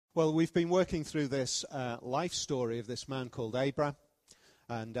Well, we've been working through this life story of this man called Abraham.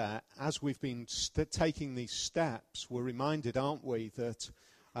 And as we've been taking these steps, we're reminded, aren't we, that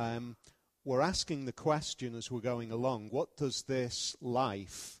we're asking the question as we're going along, what does this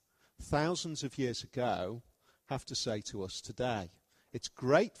life, thousands of years ago, have to say to us today? It's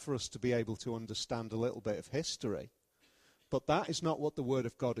great for us to be able to understand a little bit of history, but that is not what the Word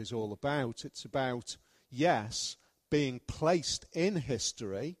of God is all about. It's about, yes, being placed in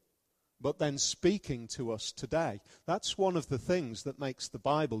history, but then speaking to us today. That's one of the things that makes the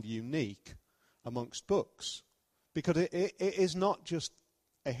Bible unique amongst books, because it is not just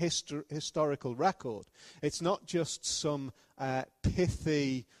a historical record. It's not just some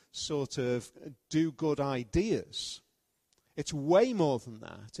pithy sort of do-good ideas. It's way more than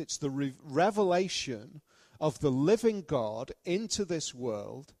that. It's the revelation of the living God into this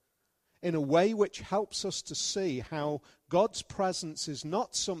world in a way which helps us to see how God's presence is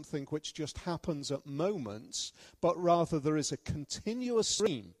not something which just happens at moments, but rather there is a continuous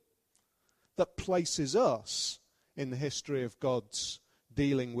stream that places us in the history of God's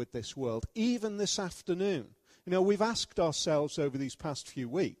dealing with this world, even this afternoon. You know, we've asked ourselves over these past few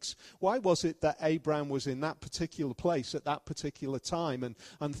weeks, why was it that Abraham was in that particular place at that particular time,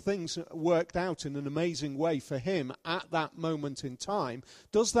 and things worked out in an amazing way for him at that moment in time?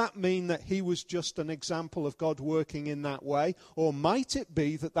 Does that mean that he was just an example of God working in that way? Or might it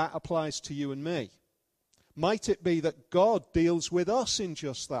be that that applies to you and me? Might it be that God deals with us in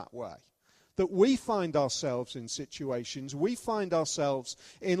just that way? That we find ourselves in situations, we find ourselves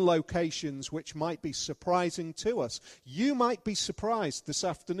in locations which might be surprising to us. You might be surprised this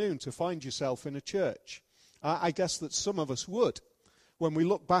afternoon to find yourself in a church. I guess that some of us would. When we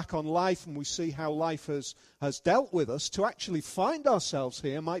look back on life and we see how life has dealt with us, to actually find ourselves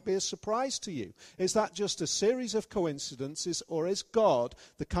here might be a surprise to you. Is that just a series of coincidences, or is God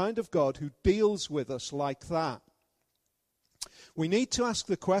the kind of God who deals with us like that? We need to ask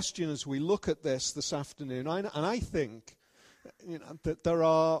the question as we look at this afternoon, and I think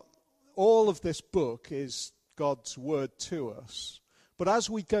that all of this book is God's word to us. But as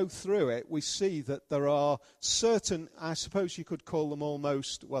we go through it, we see that there are certain, I suppose you could call them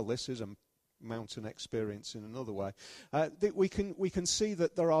almost, well, this is a mountain experience in another way. That we can see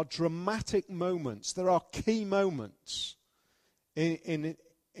that there are dramatic moments, there are key moments in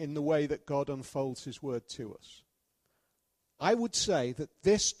the way that God unfolds his word to us. I would say that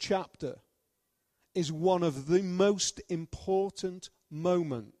this chapter is one of the most important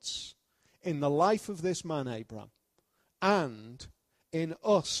moments in the life of this man, Abraham, and in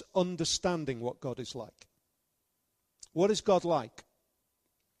us understanding what God is like. What is God like?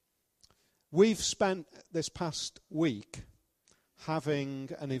 We've spent this past week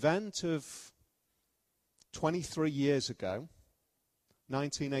having an event of 23 years ago,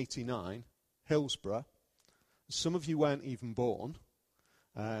 1989, Hillsborough. Some of you weren't even born.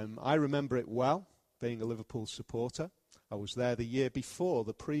 I remember it well, being a Liverpool supporter. I was there the year before.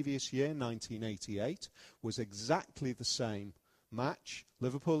 The previous year, 1988, was exactly the same match.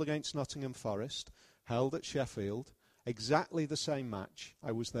 Liverpool against Nottingham Forest, held at Sheffield. Exactly the same match.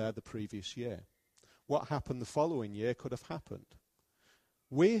 I was there the previous year. What happened the following year could have happened.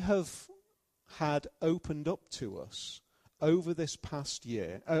 We have had opened up to us over this past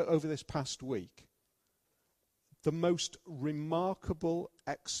year, over this past week, the most remarkable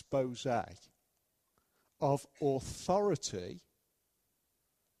expose of authority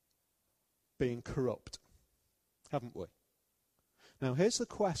being corrupt, haven't we? Now, here's the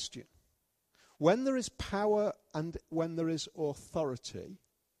question. When there is power and when there is authority,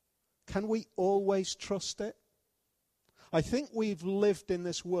 can we always trust it? I think we've lived in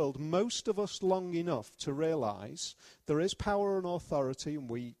this world, most of us, long enough to realize there is power and authority, and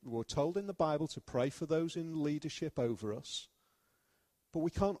we were told in the Bible to pray for those in leadership over us. But we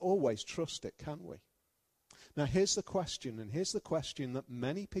can't always trust it, can we? Now, here's the question, and here's the question that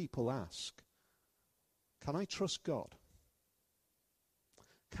many people ask. Can I trust God?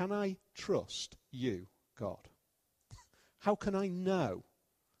 Can I trust you, God? How can I know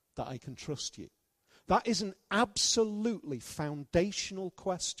that I can trust you? That is an absolutely foundational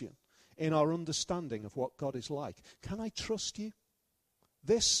question in our understanding of what God is like. Can I trust you?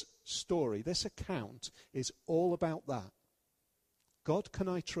 This story, this account is all about that. God, can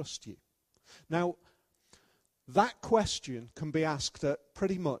I trust you? Now, that question can be asked at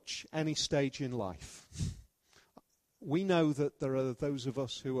pretty much any stage in life. We know that there are those of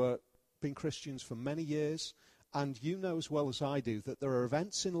us who have been Christians for many years, and you know as well as I do that there are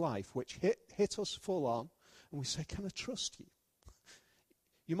events in life which hit us full on, and we say, can I trust you?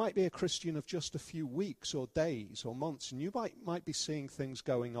 You might be a Christian of just a few weeks or days or months, and you might be seeing things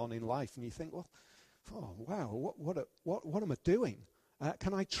going on in life, and you think, well, oh, wow, what am I doing?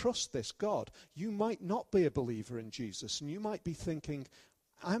 Can I trust this God? You might not be a believer in Jesus, and you might be thinking,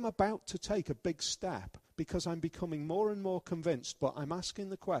 I'm about to take a big step because I'm becoming more and more convinced, but I'm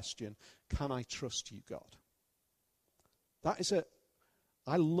asking the question, can I trust you, God?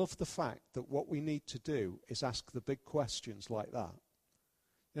 I love the fact that what we need to do is ask the big questions like that.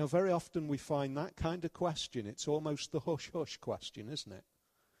 You know, very often we find that kind of question, it's almost the hush-hush question, isn't it?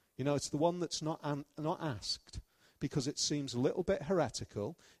 You know, it's the one that's not asked because it seems a little bit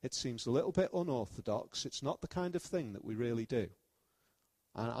heretical, it seems a little bit unorthodox, it's not the kind of thing that we really do.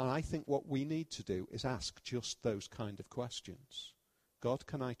 And I think what we need to do is ask just those kind of questions. God,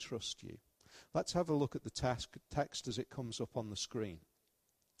 can I trust you? Let's have a look at the text as it comes up on the screen.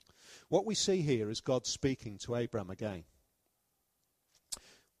 What we see here is God speaking to Abram again.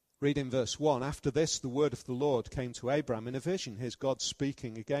 Read in verse 1, after this the word of the Lord came to Abram in a vision. Here's God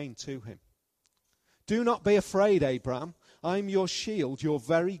speaking again to him. Do not be afraid, Abram. I'm your shield, your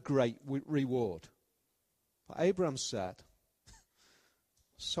very great reward. But Abram said,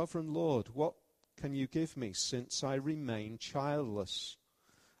 Sovereign Lord, what can you give me since I remain childless?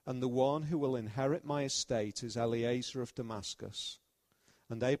 And the one who will inherit my estate is Eliezer of Damascus.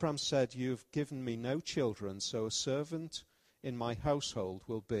 And Abram said, you have given me no children, so a servant in my household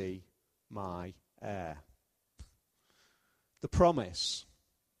will be my heir. The promise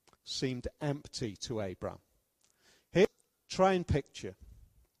seemed empty to Abram. Here, try and picture.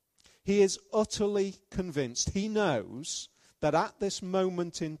 He is utterly convinced. He knows that at this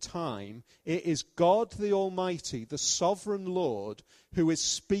moment in time, it is God the Almighty, the sovereign Lord, who is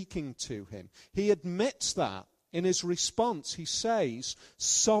speaking to him. He admits that. In his response, he says,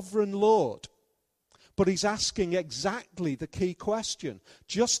 Sovereign Lord. But he's asking exactly the key question.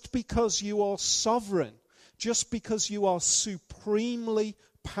 Just because you are sovereign, just because you are supremely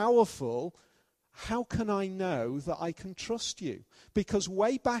powerful, how can I know that I can trust you? Because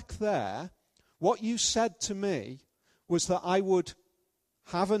way back there, what you said to me was that I would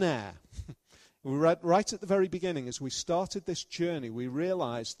have an heir. We read right at the very beginning, as we started this journey, we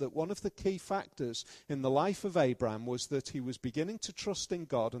realized that one of the key factors in the life of Abram was that he was beginning to trust in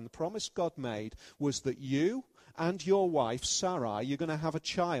God, and the promise God made was that you and your wife, Sarai, you're going to have a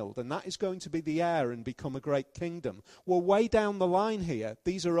child, and that is going to be the heir and become a great kingdom. Well, way down the line here,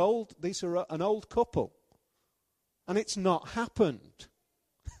 these are an old couple, and it's not happened.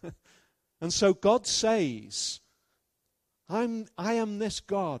 And so God says, I am this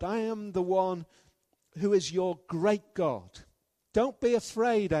God. I am the one who is your great God. Don't be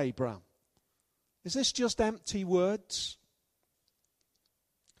afraid, Abram. Is this just empty words?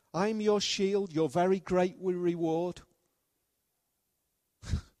 I'm your shield, your very great reward.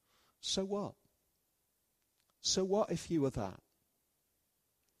 So what? So what if you were that?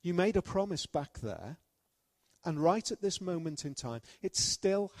 You made a promise back there, and right at this moment in time, it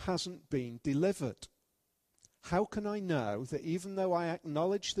still hasn't been delivered. How can I know that even though I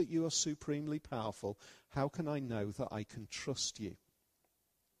acknowledge that you are supremely powerful, how can I know that I can trust you?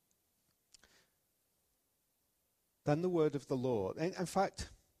 Then the word of the Lord. In fact,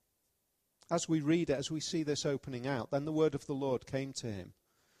 as we read it, as we see this opening out, then the word of the Lord came to him.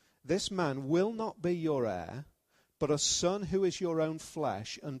 This man will not be your heir, but a son who is your own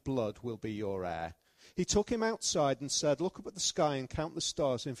flesh and blood will be your heir. He took him outside and said, look up at the sky and count the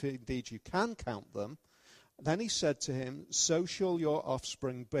stars, if indeed you can count them. Then he said to him, so shall your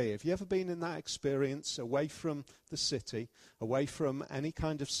offspring be. Have you ever been in that experience, away from the city, away from any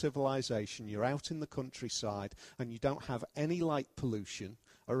kind of civilization? You're out in the countryside and you don't have any light pollution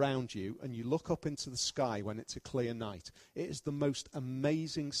around you, and you look up into the sky when it's a clear night. It is the most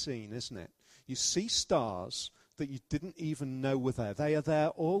amazing scene, isn't it? You see stars that you didn't even know were there. They are there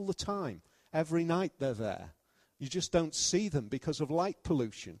all the time. Every night they're there. You just don't see them because of light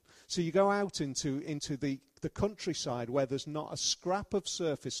pollution. So you go out into the countryside where there's not a scrap of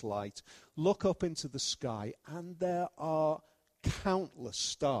surface light, look up into the sky, and there are countless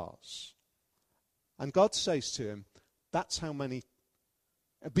stars. And God says to him, that's how many,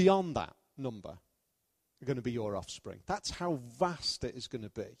 beyond that number, are going to be your offspring. That's how vast it is going to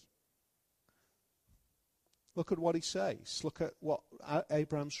be. Look at what he says. Look at what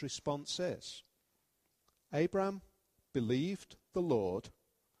Abraham's response is. Abram believed the Lord,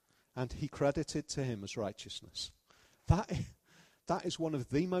 and he credited to him as righteousness. That is one of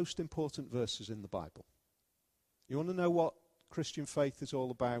the most important verses in the Bible. You want to know what Christian faith is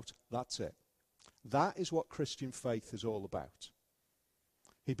all about? That's it. That is what Christian faith is all about.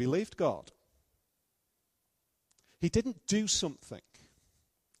 He believed God. He didn't do something.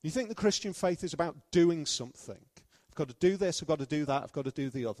 You think the Christian faith is about doing something. I've got to do this, I've got to do that, I've got to do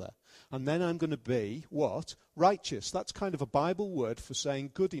the other. And then I'm going to be, what? Righteous. That's kind of a Bible word for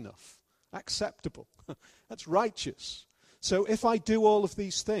saying good enough, acceptable. That's righteous. So if I do all of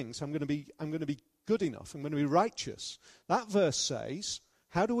these things, I'm going to be good enough, I'm going to be righteous. That verse says,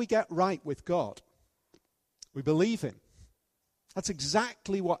 how do we get right with God? We believe him. That's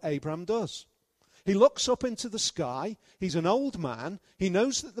exactly what Abraham does. He looks up into the sky. He's an old man. He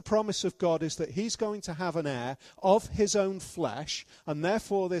knows that the promise of God is that he's going to have an heir of his own flesh, and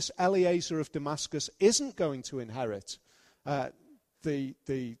therefore this Eliezer of Damascus isn't going to inherit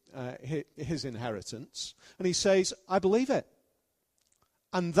his inheritance. And he says, I believe it.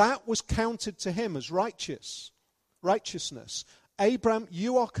 And that was counted to him as righteousness. Abraham,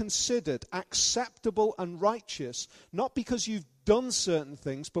 you are considered acceptable and righteous, not because you've done certain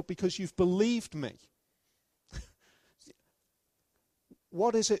things, but because you've believed me.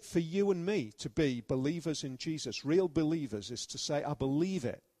 What is it for you and me to be believers in Jesus? Real believers is to say, I believe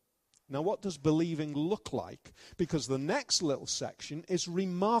it. Now, what does believing look like? Because the next little section is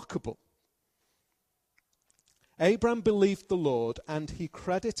remarkable. Abraham believed the Lord, and he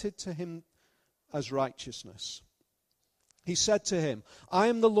credited to him as righteousness. He said to him, I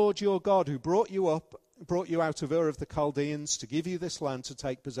am the Lord your God who brought you out of Ur of the Chaldeans to give you this land to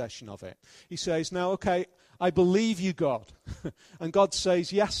take possession of it. He says, now, okay, I believe you, God. And God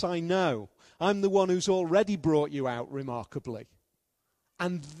says, yes, I know. I'm the one who's already brought you out remarkably.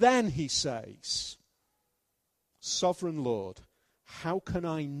 And then he says, Sovereign Lord, how can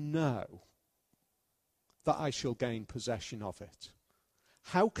I know that I shall gain possession of it?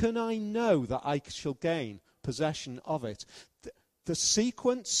 How can I know that I shall gain possession of it? The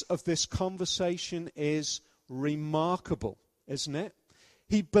sequence of this conversation is remarkable, isn't it?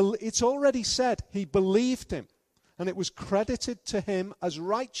 It's already said he believed him, and it was credited to him as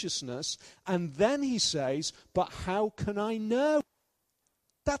righteousness. And then he says, but how can I know?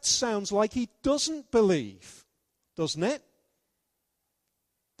 That sounds like he doesn't believe, doesn't it?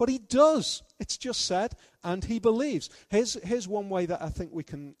 But he does. It's just said, and he believes. Here's one way that I think we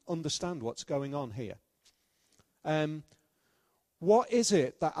can understand what's going on here. What is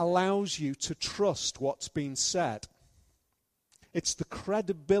it that allows you to trust what's been said? It's the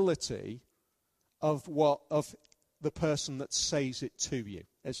credibility of the person that says it to you,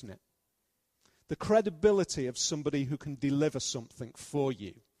 isn't it? The credibility of somebody who can deliver something for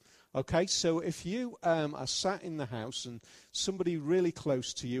you. Okay, so if you are sat in the house and somebody really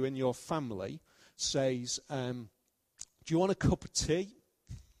close to you in your family says, do you want a cup of tea?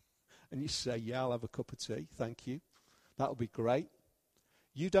 And you say, yeah, I'll have a cup of tea, thank you. That'll be great.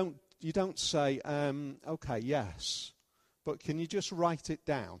 You don't say, okay, yes, but can you just write it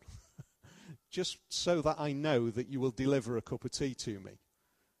down? Just so that I know that you will deliver a cup of tea to me.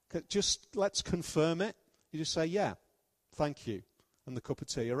 Just let's confirm it. You just say, yeah, thank you. And the cup of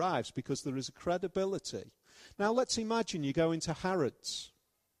tea arrives because there is a credibility. Now let's imagine you go into Harrods.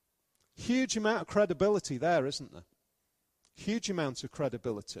 Huge amount of credibility there, isn't there? Huge amount of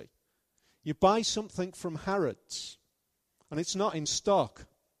credibility. You buy something from Harrods, and it's not in stock.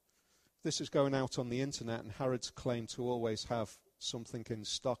 This is going out on the internet, and Harrods claim to always have something in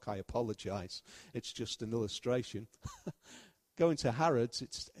stock. I apologize. It's just an illustration. Going to Harrods,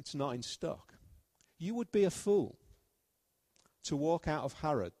 it's not in stock. You would be a fool to walk out of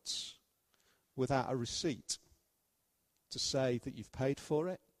Harrods without a receipt to say that you've paid for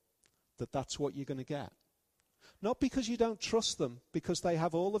it, that that's what you're going to get. Not because you don't trust them, because they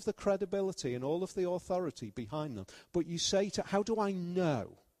have all of the credibility and all of the authority behind them. But you say to, how do I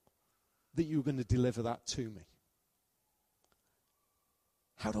know that you're going to deliver that to me?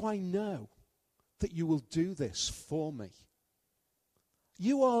 How do I know that you will do this for me?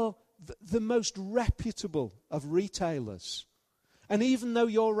 You are the most reputable of retailers. And even though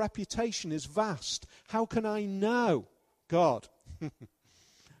your reputation is vast, how can I know? God,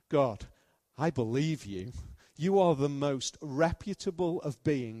 God, I believe you. You are the most reputable of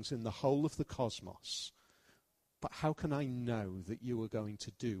beings in the whole of the cosmos. But how can I know that you are going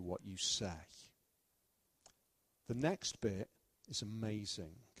to do what you say? The next bit is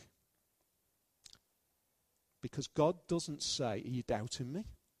amazing. Because God doesn't say, are you doubting me?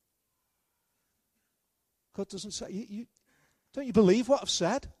 God doesn't say, don't you believe what I've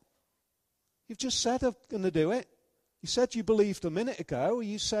said? You've just said I'm going to do it. You said you believed a minute ago. Are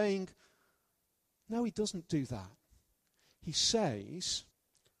you saying, no, he doesn't do that. He says,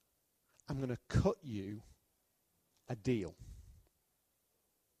 I'm going to cut you a deal.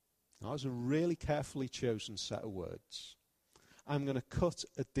 Now, that was a really carefully chosen set of words. I'm going to cut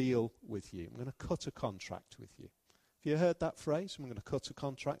a deal with you. I'm going to cut a contract with you. Have you heard that phrase? I'm going to cut a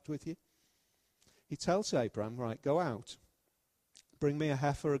contract with you. He tells Abraham, right, go out. Bring me a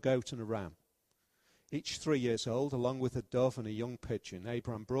heifer, a goat, and a ram, each 3 years old, along with a dove and a young pigeon.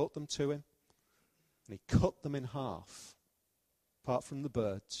 Abraham brought them to him, and he cut them in half, apart from the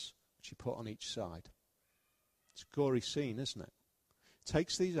birds, which he put on each side. It's a gory scene, isn't it? He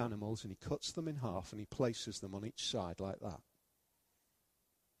takes these animals and he cuts them in half and he places them on each side like that.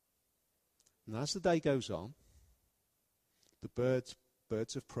 And as the day goes on, the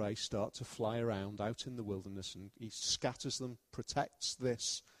birds of prey start to fly around out in the wilderness, and he scatters them, protects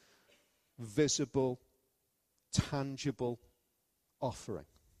this visible, tangible offering.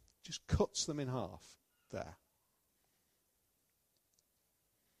 Just cuts them in half there.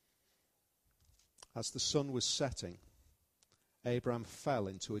 As the sun was setting, Abraham fell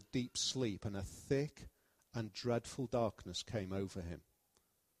into a deep sleep, and a thick and dreadful darkness came over him.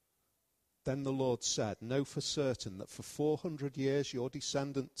 Then the Lord said, know for certain that for 400 years your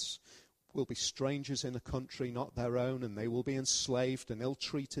descendants will be strangers in a country not their own, and they will be enslaved and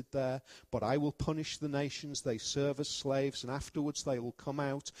ill-treated there. But I will punish the nations they serve as slaves, and afterwards they will come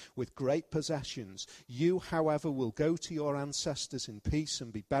out with great possessions. You, however, will go to your ancestors in peace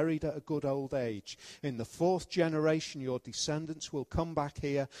and be buried at a good old age. In the 4th generation your descendants will come back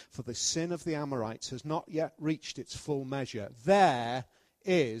here, for the sin of the Amorites has not yet reached its full measure. There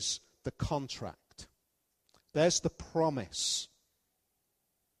is the contract. There's the promise.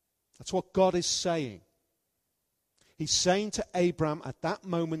 That's what God is saying. He's saying to Abraham at that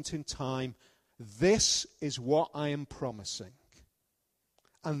moment in time, this is what I am promising.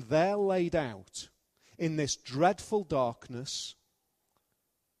 And there laid out in this dreadful darkness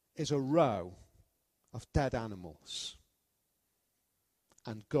is a row of dead animals.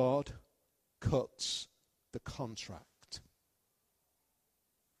 And God cuts the contract.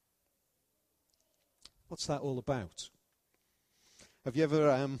 What's that all about? Have you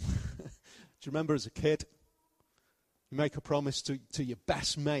ever, do you remember as a kid, you make a promise to your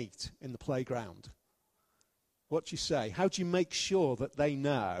best mate in the playground? What do you say? How do you make sure that they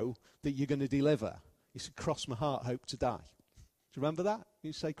know that you're going to deliver? You say, cross my heart, hope to die. Do you remember that?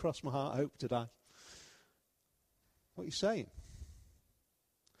 You say, cross my heart, hope to die. What are you saying?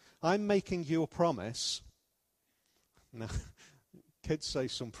 I'm making you a promise. Now, kids say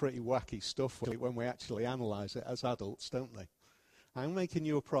some pretty wacky stuff when we actually analyse it as adults, don't they? I'm making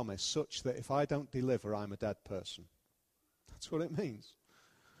you a promise such that if I don't deliver, I'm a dead person. That's what it means.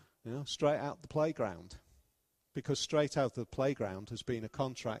 You know, straight out the playground. Because straight out the playground has been a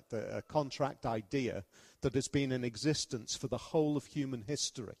contract idea that has been in existence for the whole of human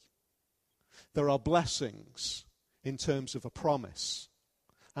history. There are blessings in terms of a promise,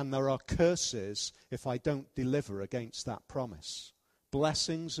 and there are curses if I don't deliver against that promise.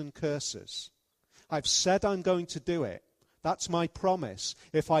 Blessings and curses. I've said I'm going to do it. That's my promise.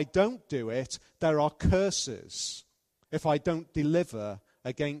 If I don't do it, there are curses if I don't deliver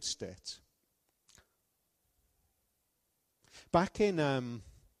against it. Back in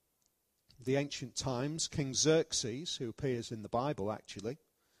the ancient times, King Xerxes, who appears in the Bible actually,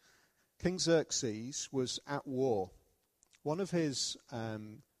 King Xerxes was at war. One of his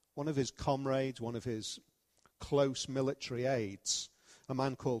comrades, one of his close military aides, a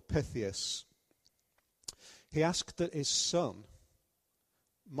man called Pythias, he asked that his son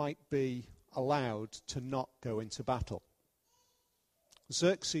might be allowed to not go into battle.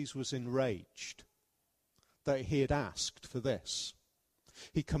 Xerxes was enraged that he had asked for this.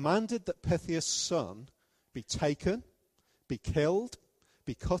 He commanded that Pythias' son be taken, be killed,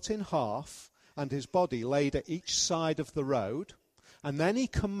 be cut in half, and his body laid at each side of the road. And then he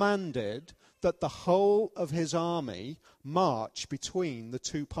commanded that the whole of his army march between the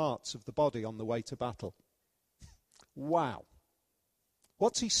two parts of the body on the way to battle. Wow.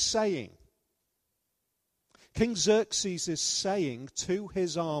 What's he saying? King Xerxes is saying to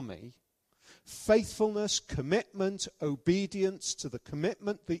his army, faithfulness, commitment, obedience to the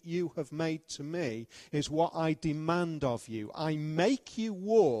commitment that you have made to me is what I demand of you. I make you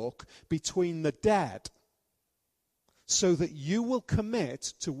walk between the dead so that you will commit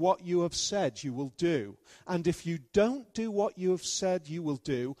to what you have said you will do. And if you don't do what you have said you will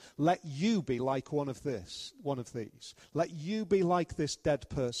do, let you be like one of these. Let you be like this dead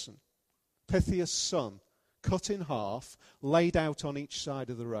person. Pythias' son, cut in half, laid out on each side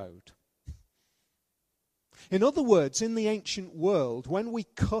of the road. In other words, in the ancient world, when we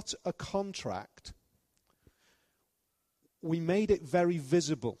cut a contract, we made it very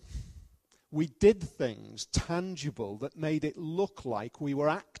visible. We did things tangible that made it look like we were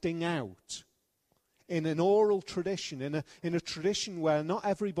acting out in an oral tradition, in a tradition where not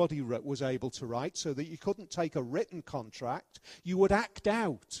everybody was able to write, so that you couldn't take a written contract. You would act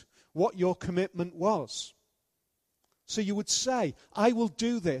out what your commitment was. So you would say, I will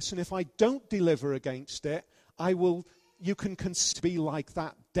do this, and if I don't deliver against it, you can be like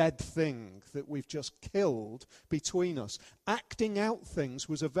that dead thing that we've just killed between us. Acting out things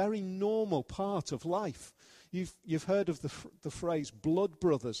was a very normal part of life. You've heard of the phrase blood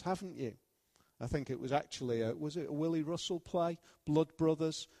brothers, haven't you? I think it was actually, was it a Willie Russell play? Blood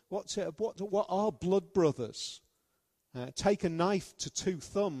Brothers. What are blood brothers? Take a knife to two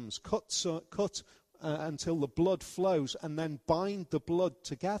thumbs, cut until the blood flows, and then bind the blood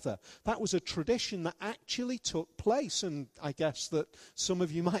together. That was a tradition that actually took place, and I guess that some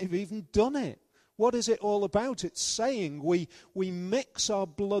of you might have even done it. What is it all about? It's saying we mix our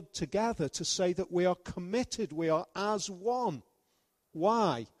blood together to say that we are committed, we are as one.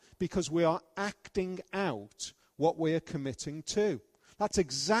 Why? Because we are acting out what we are committing to. That's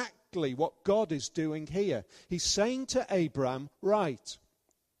exactly what God is doing here. He's saying to Abraham, right,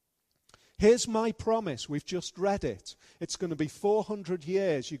 here's my promise. We've just read it. It's going to be 400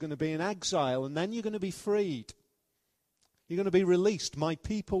 years. You're going to be in exile, and then you're going to be freed. You're going to be released. My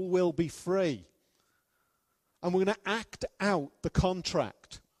people will be free. And we're going to act out the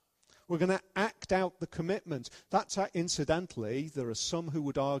contract. We're going to act out the commitment. That's incidentally, there are some who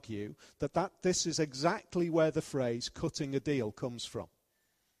would argue that this is exactly where the phrase cutting a deal comes from.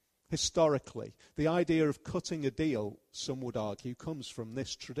 Historically, the idea of cutting a deal, some would argue, comes from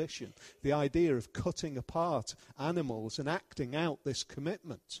this tradition. The idea of cutting apart animals and acting out this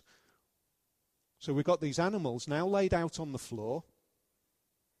commitment. So we've got these animals now laid out on the floor.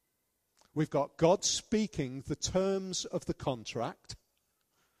 We've got God speaking the terms of the contract.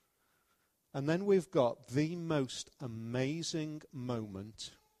 And then we've got the most amazing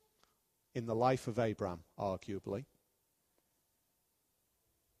moment in the life of Abraham, arguably.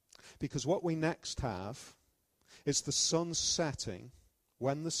 Because what we next have is the sun setting,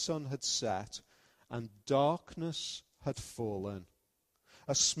 when the sun had set and darkness had fallen.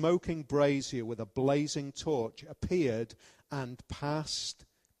 A smoking brazier with a blazing torch appeared and passed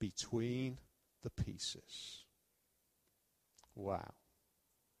between the pieces. Wow.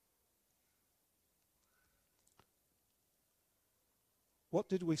 What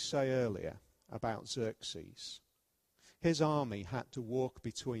did we say earlier about Xerxes? His army had to walk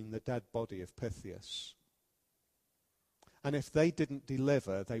between the dead body of Pythias. And if they didn't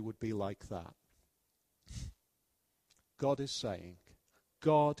deliver, they would be like that. God is saying,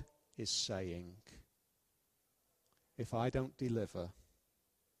 if I don't deliver,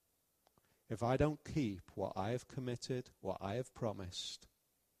 if I don't keep what I have committed, what I have promised,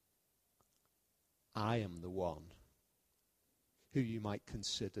 I am the one who you might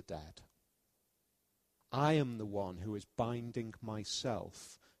consider dead. I am the one who is binding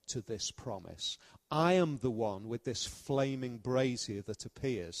myself to this promise. I am the one with this flaming brazier that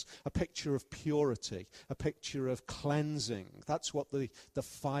appears, a picture of purity, a picture of cleansing. That's what the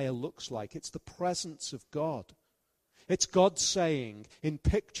fire looks like. It's the presence of God. It's God saying in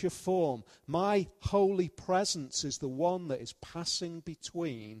picture form, my holy presence is the one that is passing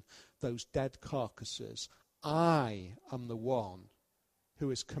between those dead carcasses. I am the one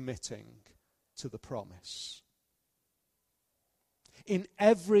who is committing to the promise. In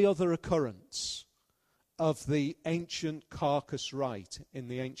every other occurrence of the ancient carcass rite in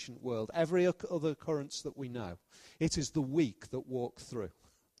the ancient world, every other occurrence that we know, it is the weak that walk through.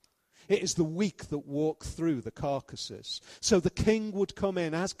 It is the weak that walk through the carcasses. So the king would come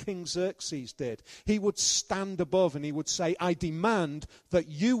in, as King Xerxes did. He would stand above and he would say, I demand that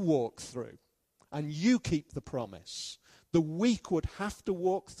you walk through and you keep the promise. The weak would have to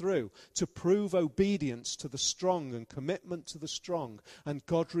walk through to prove obedience to the strong and commitment to the strong. And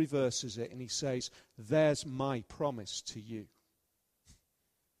God reverses it and he says, there's my promise to you.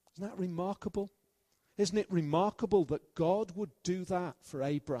 Isn't that remarkable? Isn't it remarkable that God would do that for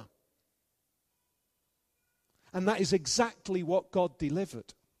Abraham? And that is exactly what God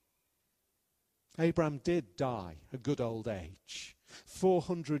delivered. Abraham did die a good old age.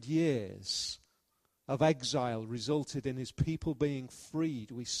 400 years of exile resulted in his people being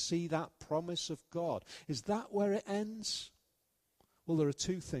freed. We see that promise of God. Is that where it ends? Well, there are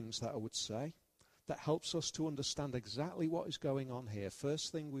two things that I would say that helps us to understand exactly what is going on here.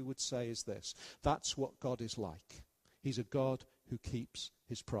 First thing we would say is this. That's what God is like. He's a God who keeps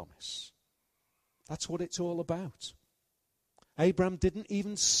his promise. That's what it's all about. Abraham didn't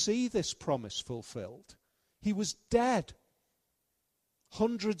even see this promise fulfilled. He was dead.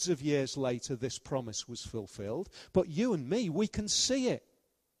 Hundreds of years later, this promise was fulfilled. But you and me, we can see it.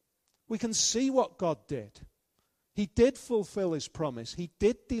 We can see what God did. He did fulfill his promise. He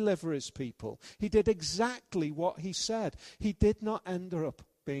did deliver his people. He did exactly what he said. He did not end up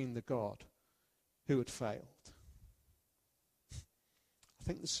being the God who had failed. I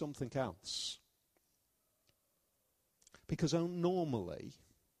think there's something else. Because normally,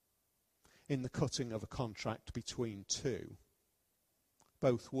 in the cutting of a contract between two,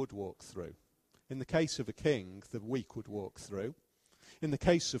 both would walk through. In the case of a king, the weak would walk through. In the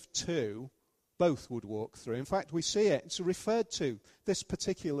case of two, both would walk through. In fact, we see it. It's referred to. This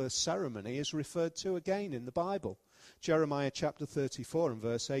particular ceremony is referred to again in the Bible. Jeremiah chapter 34 and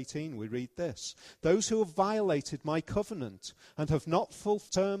verse 18, we read this. Those who have violated my covenant and have not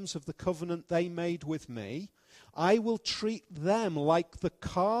fulfilled terms of the covenant they made with me, I will treat them like the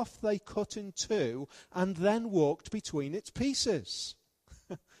calf they cut in two and then walked between its pieces.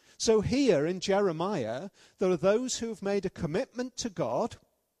 So here in Jeremiah, there are those who have made a commitment to God,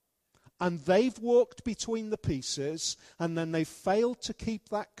 and they've walked between the pieces, and then they've failed to keep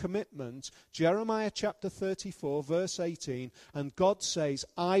that commitment. Jeremiah chapter 34, verse 18, and God says,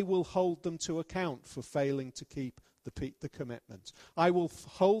 I will hold them to account for failing to keep the commitment. I will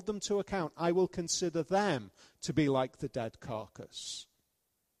hold them to account. I will consider them to be like the dead carcass.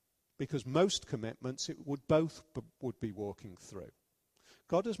 Because most commitments, it would both would be walking through.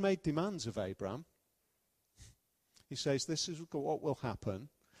 God has made demands of Abraham. He says, this is what will happen,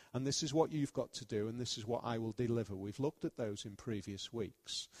 and this is what you've got to do, and this is what I will deliver. We've looked at those in previous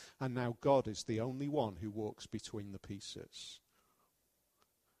weeks. And now God is the only one who walks between the pieces.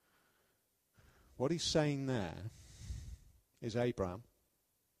 What he's saying there is, Abraham,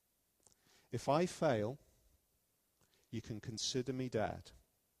 if I fail, you can consider me dead.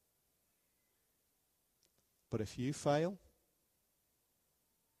 But if you fail,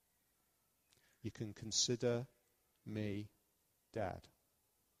 you can consider me dead.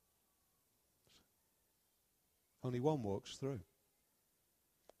 Only one walks through.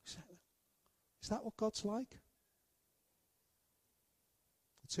 Is that what God's like?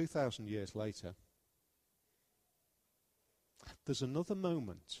 2,000 years later, there's another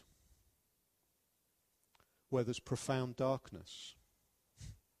moment where there's profound darkness.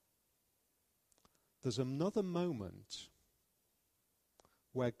 There's another moment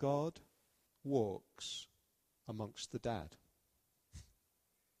where God walks amongst the dead.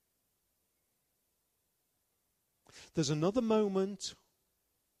 There's another moment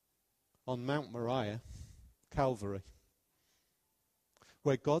on Mount Moriah, Calvary,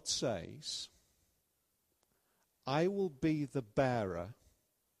 where God says, I will be the bearer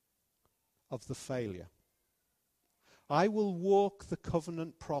of the failure. I will walk the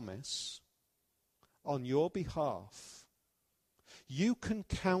covenant promise on your behalf. You can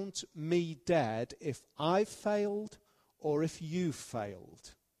count me dead if I've failed or if you've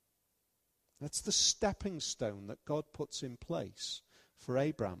failed. That's the stepping stone that God puts in place for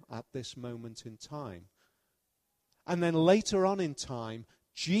Abraham at this moment in time. And then later on in time,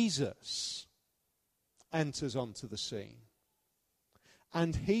 Jesus enters onto the scene.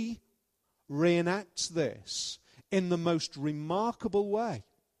 And he reenacts this in the most remarkable way,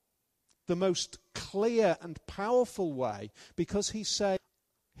 the most clear and powerful way, because he said,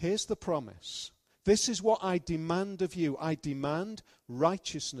 here's the promise. This is what I demand of you. I demand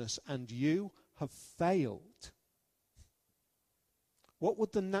righteousness, and you have failed. What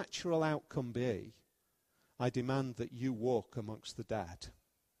would the natural outcome be? I demand that you walk amongst the dead.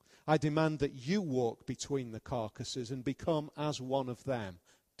 I demand that you walk between the carcasses and become as one of them,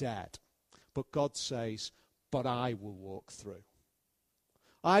 dead. But God says, but I will walk through.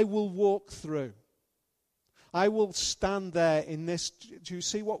 I will walk through. I will stand there in this. Do you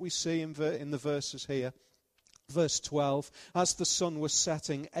see what we see in the verses here? Verse 12, as the sun was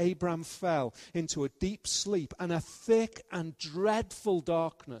setting, Abram fell into a deep sleep, and a thick and dreadful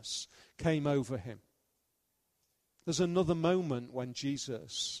darkness came over him. There's another moment when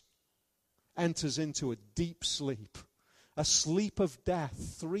Jesus enters into a deep sleep, a sleep of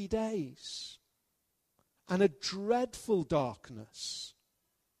death, 3 days, and a dreadful darkness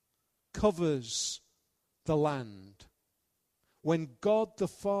covers the land when God the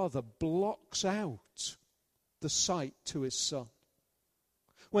Father blocks out the sight to his Son.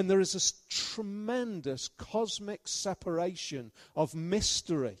 When there is a tremendous cosmic separation of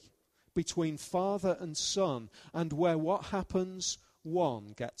mystery between Father and Son, and where what happens?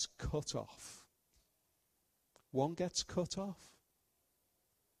 One gets cut off. One gets cut off.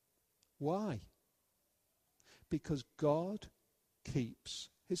 Why? Because God keeps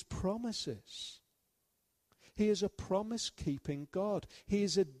his promises. He is a promise-keeping God. He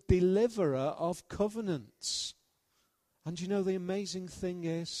is a deliverer of covenants. And you know, the amazing thing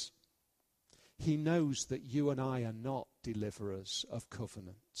is, He knows that you and I are not deliverers of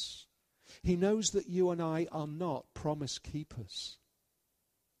covenants. He knows that you and I are not promise keepers.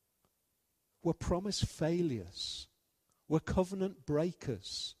 We're promise failures. We're covenant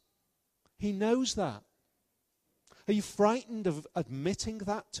breakers. He knows that. Are you frightened of admitting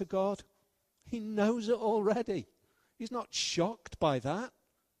that to God? He knows it already. He's not shocked by that.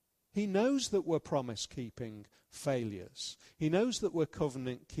 He knows that we're promise-keeping failures. He knows that we're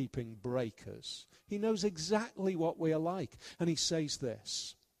covenant-keeping breakers. He knows exactly what we are like. And he says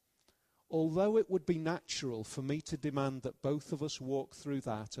this: although it would be natural for me to demand that both of us walk through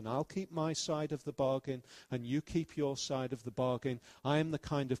that, and I'll keep my side of the bargain and you keep your side of the bargain, I am the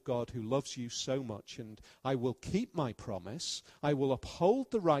kind of God who loves you so much, and I will keep my promise. I will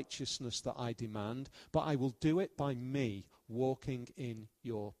uphold the righteousness that I demand, but I will do it by me walking in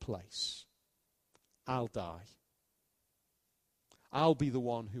your place. I'll die. I'll be the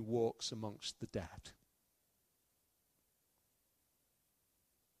one who walks amongst the dead.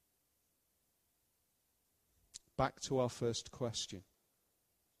 Back to our first question.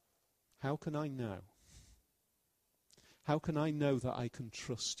 How can I know? How can I know that I can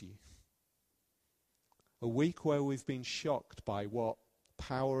trust you? A week where we've been shocked by what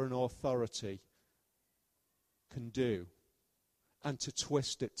power and authority can do, and to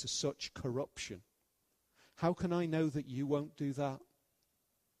twist it to such corruption. How can I know that you won't do that?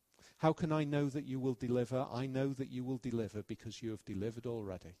 How can I know that you will deliver? I know that you will deliver because you have delivered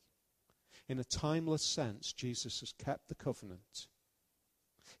already. In a timeless sense, Jesus has kept the covenant.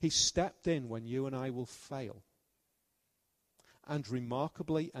 He stepped in when you and I will fail. And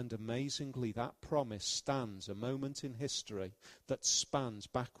remarkably and amazingly, that promise stands a moment in history that spans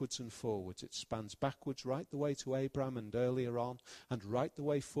backwards and forwards. It spans backwards right the way to Abraham and earlier on, and right the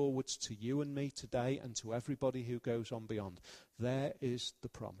way forwards to you and me today and to everybody who goes on beyond. There is the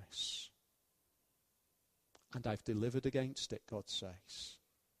promise. And I've delivered against it, God says.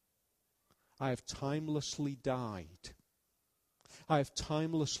 I have timelessly died. I have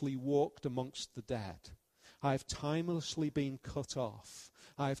timelessly walked amongst the dead. I have timelessly been cut off.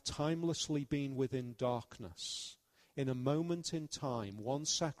 I have timelessly been within darkness. In a moment in time, one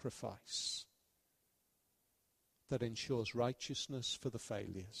sacrifice that ensures righteousness for the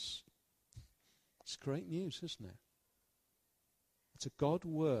failures. It's great news, isn't it? It's a God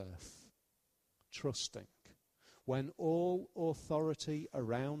worth trusting. When all authority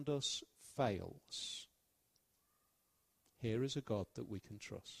around us fails, here is a God that we can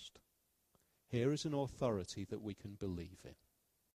trust. Here is an authority that we can believe in.